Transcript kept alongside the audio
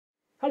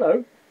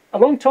Hello. A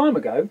long time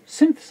ago,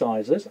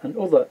 synthesizers and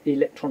other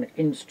electronic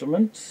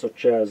instruments,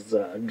 such as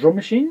drum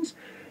machines,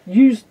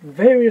 used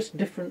various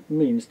different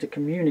means to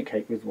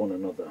communicate with one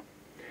another.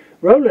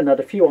 Roland had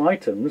a few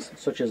items,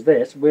 such as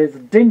this,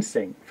 with DIN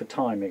sync for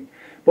timing,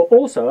 but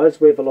also, as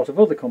with a lot of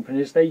other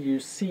companies, they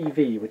use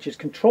CV, which is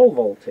control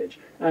voltage,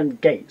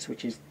 and gates,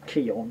 which is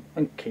key on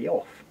and key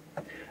off.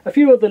 A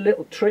few other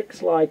little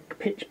tricks like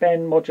pitch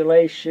bend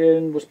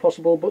modulation was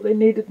possible, but they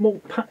needed more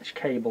patch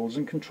cables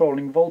and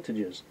controlling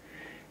voltages.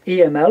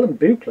 EML and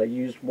Buchla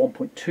used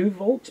 1.2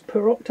 volts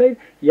per octave.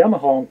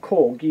 Yamaha and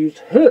Korg used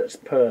hertz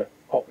per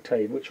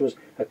octave, which was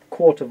a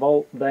quarter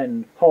volt,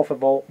 then half a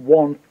volt,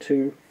 1,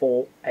 2,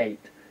 4, 8,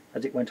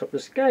 as it went up the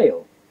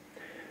scale.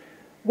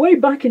 Way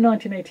back in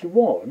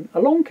 1981,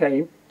 along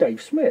came Dave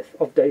Smith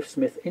of Dave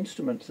Smith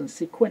Instruments and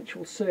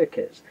Sequential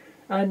Circuits,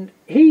 and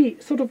he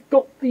sort of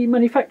got the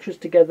manufacturers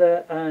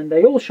together and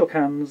they all shook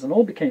hands and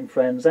all became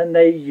friends, and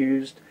they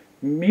used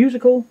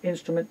musical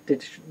instrument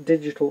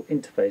digital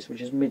interface,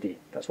 which is MIDI.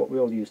 That's what we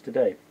all use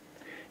today.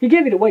 He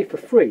gave it away for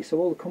free so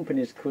all the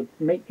companies could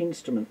make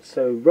instruments,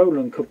 so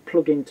Roland could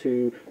plug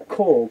into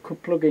Korg,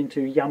 could plug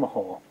into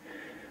Yamaha.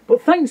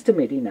 But thanks to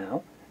MIDI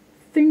now,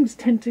 things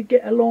tend to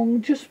get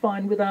along just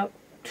fine without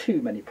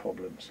too many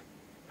problems.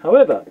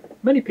 However,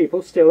 many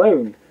people still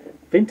own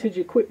vintage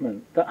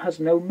equipment that has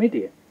no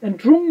MIDI, and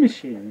drum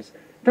machines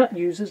that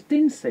uses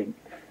DIN sync.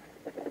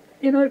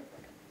 You know,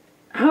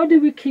 how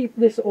do we keep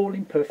this all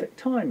in perfect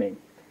timing?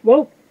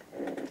 Well,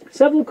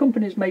 several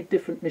companies made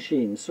different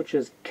machines, such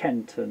as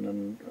Kenton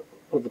and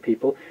other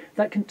people,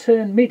 that can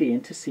turn MIDI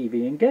into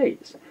CV and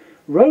gates.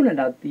 Roland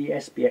had the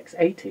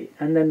SBX-80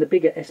 and then the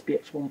bigger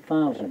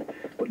SBX-1000.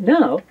 But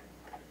now,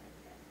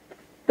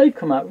 they've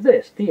come out with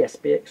this, the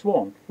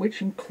SBX-1, which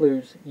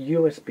includes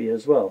USB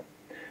as well.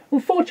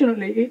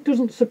 Unfortunately, it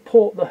doesn't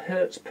support the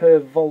hertz per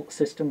volt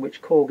system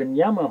which Korg and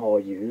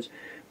Yamaha use,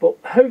 but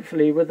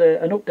hopefully with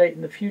an update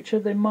in the future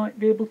they might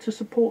be able to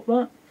support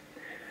that.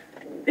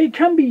 It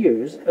can be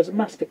used as a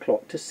master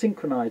clock to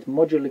synchronize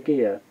modular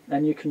gear,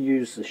 and you can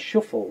use the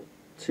shuffle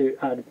to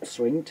add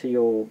swing to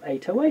your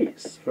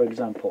 808s, for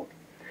example.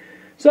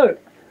 So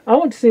I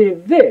want to see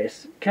if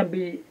this can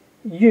be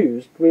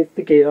used with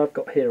the gear I've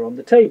got here on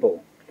the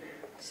table.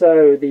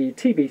 So the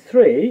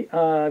TB-3,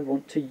 I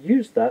want to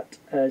use that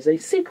as a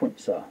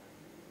sequencer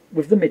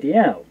with the MIDI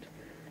out.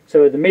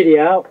 So the MIDI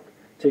out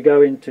to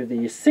go into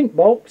the sync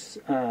box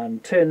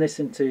and turn this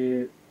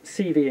into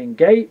CV and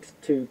gate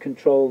to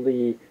control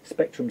the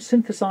Spectrum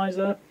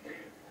synthesizer,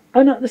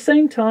 and at the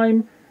same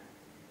time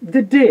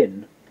the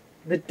DIN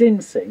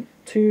sync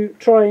to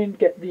try and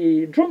get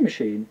the drum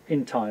machine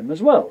in time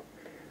as well.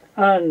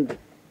 And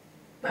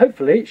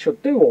hopefully it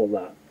should do all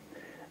that.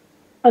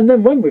 And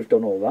then when we've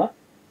done all that,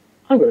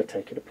 I'm going to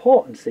take it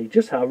apart and see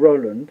just how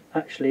Roland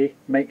actually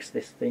makes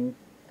this thing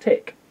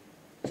tick.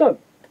 So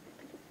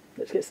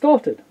let's get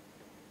started.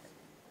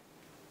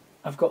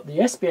 I've got the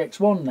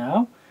SBX-1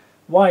 now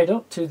wired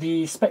up to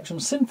the Spectrum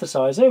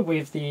synthesizer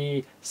with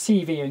the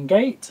CV and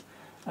gate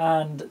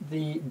and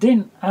the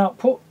DIN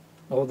output,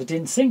 or the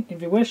DIN sync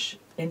if you wish,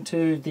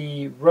 into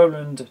the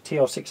Roland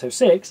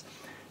TR606,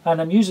 and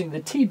I'm using the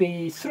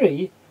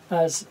TB-3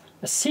 as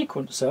a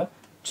sequencer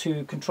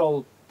to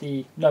control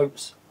the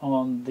notes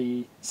on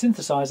the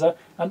synthesizer,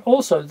 and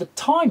also the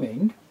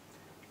timing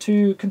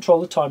to control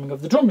the timing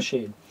of the drum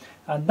machine.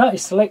 And that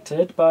is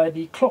selected by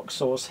the clock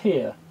source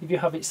here. If you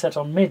have it set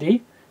on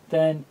MIDI,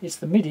 then it's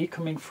the MIDI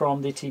coming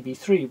from the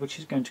TB-3 which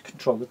is going to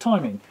control the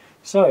timing.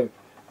 So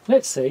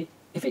let's see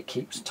if it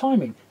keeps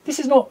timing. This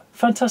is not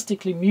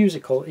fantastically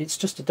musical, it's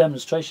just a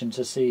demonstration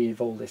to see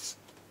if all this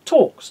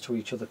talks to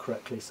each other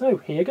correctly. So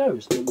here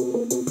goes.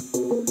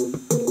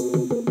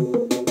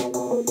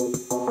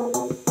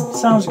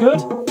 Sounds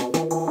good.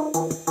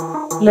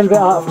 A little bit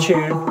out of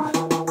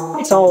tune.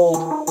 It's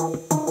old.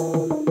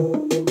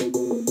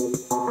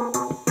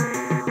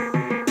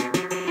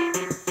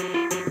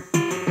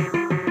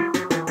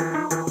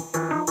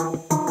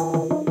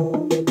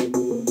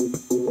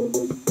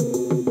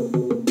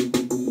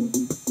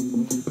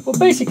 But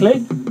basically,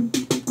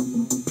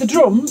 the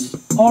drums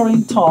are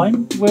in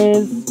time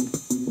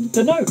with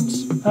the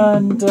notes,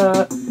 and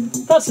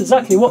that's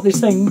exactly what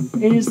this thing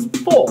is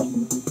for,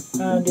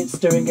 and it's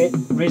doing it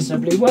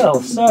reasonably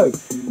well. So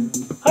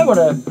I want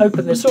to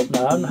open this up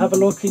now and have a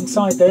look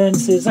inside there and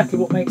see exactly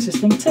what makes this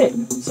thing tick.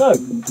 So,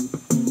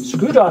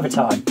 screwdriver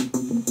time.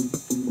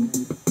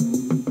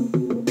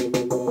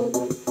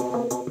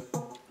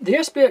 The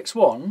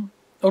SBX-1,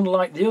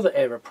 unlike the other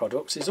Aira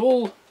products, is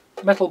all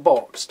metal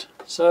boxed,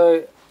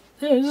 so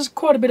yeah, there's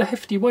quite a bit of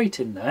hefty weight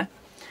in there,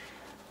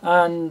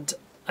 and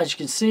as you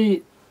can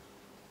see,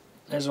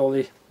 there's all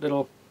the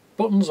little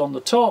buttons on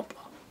the top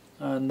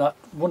and that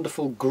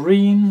wonderful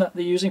green that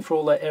they're using for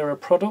all their Aira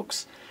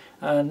products,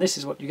 and this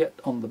is what you get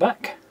on the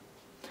back,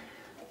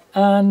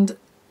 and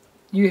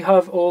you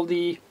have all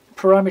the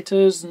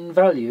parameters and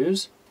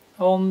values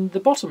on the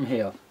bottom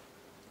here.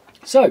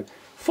 So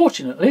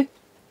fortunately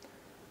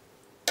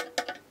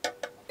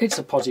it's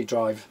a posi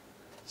drive,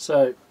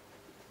 so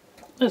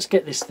let's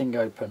get this thing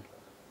open.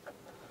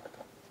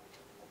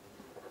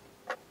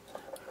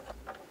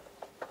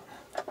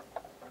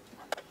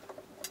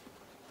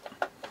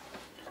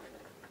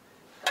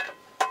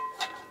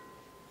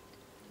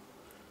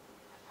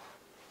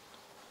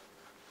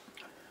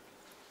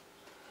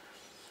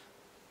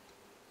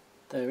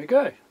 There we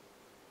go.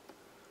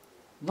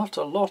 Not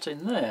a lot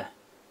in there.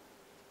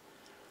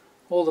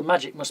 All the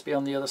magic must be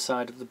on the other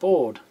side of the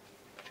board.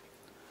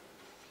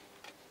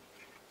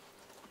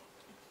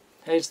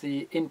 Here's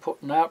the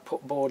input and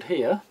output board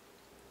here,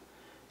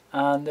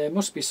 and there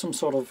must be some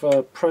sort of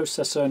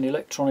processor and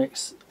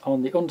electronics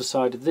on the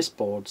underside of this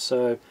board,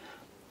 so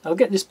I'll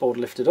get this board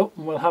lifted up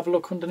and we'll have a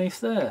look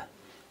underneath there.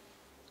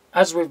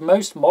 As with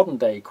most modern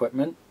day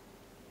equipment,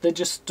 there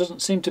just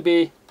doesn't seem to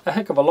be a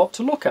heck of a lot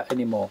to look at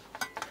anymore.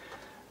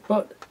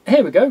 But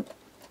here we go.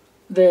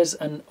 There's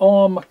an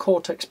ARM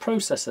Cortex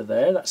processor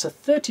there. That's a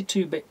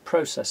 32-bit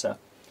processor.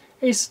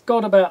 It's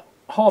got about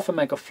half a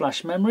meg of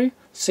flash memory,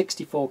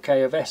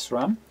 64K of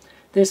SRAM.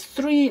 There's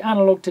 3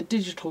 analog to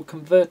digital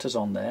converters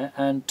on there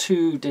and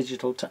 2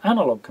 digital to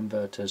analog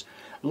converters.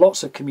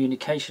 Lots of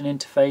communication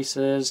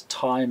interfaces,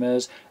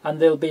 timers, and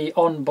there'll be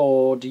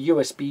onboard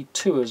USB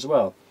 2 as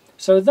well.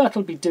 So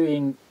that'll be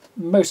doing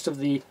most of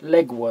the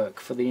legwork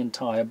for the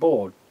entire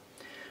board.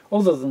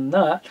 Other than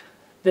that,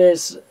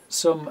 there's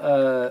some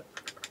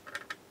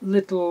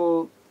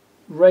little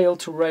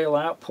rail-to-rail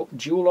output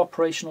dual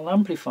operational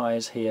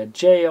amplifiers here,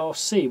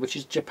 JRC, which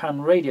is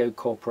Japan Radio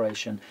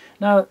Corporation.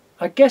 Now,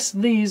 I guess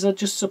these are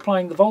just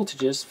supplying the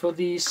voltages for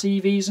the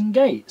CVs and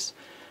gates.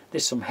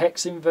 There's some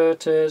hex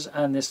inverters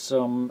and there's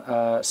some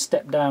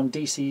step-down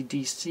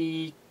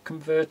DC-DC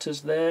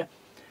converters there.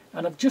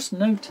 And I've just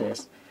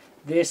noticed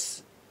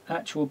this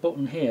actual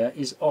button here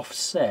is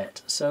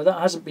offset, so that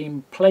hasn't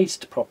been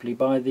placed properly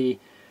by the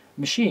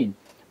machine.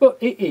 But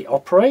it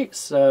operates,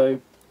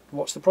 so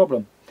what's the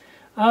problem?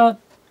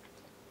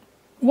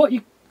 What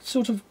you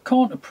sort of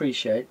can't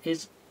appreciate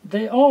is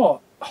there are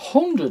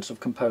hundreds of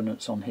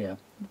components on here.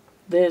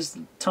 There's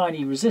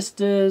tiny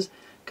resistors,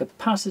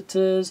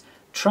 capacitors,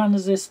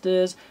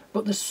 transistors,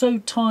 but they're so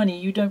tiny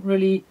you don't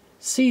really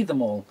see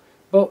them all.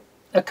 But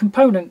a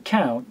component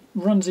count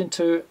runs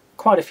into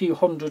quite a few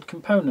hundred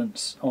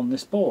components on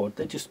this board.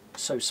 They're just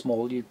so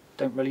small you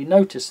don't really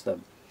notice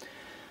them.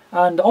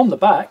 And on the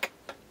back,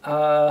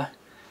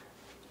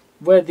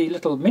 where the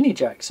little mini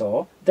jacks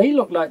are, they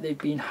look like they've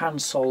been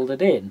hand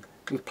soldered in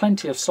with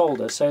plenty of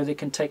solder, so they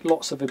can take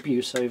lots of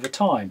abuse over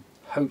time.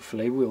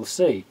 Hopefully, we'll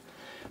see.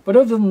 But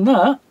other than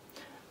that,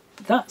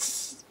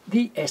 that's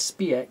the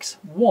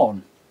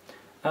SBX-1.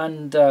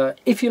 And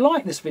if you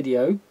like this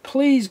video,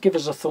 please give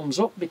us a thumbs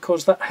up,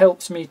 because that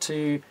helps me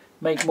to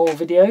make more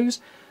videos.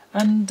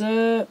 And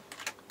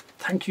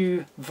thank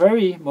you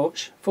very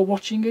much for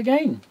watching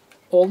again.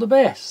 All the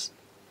best.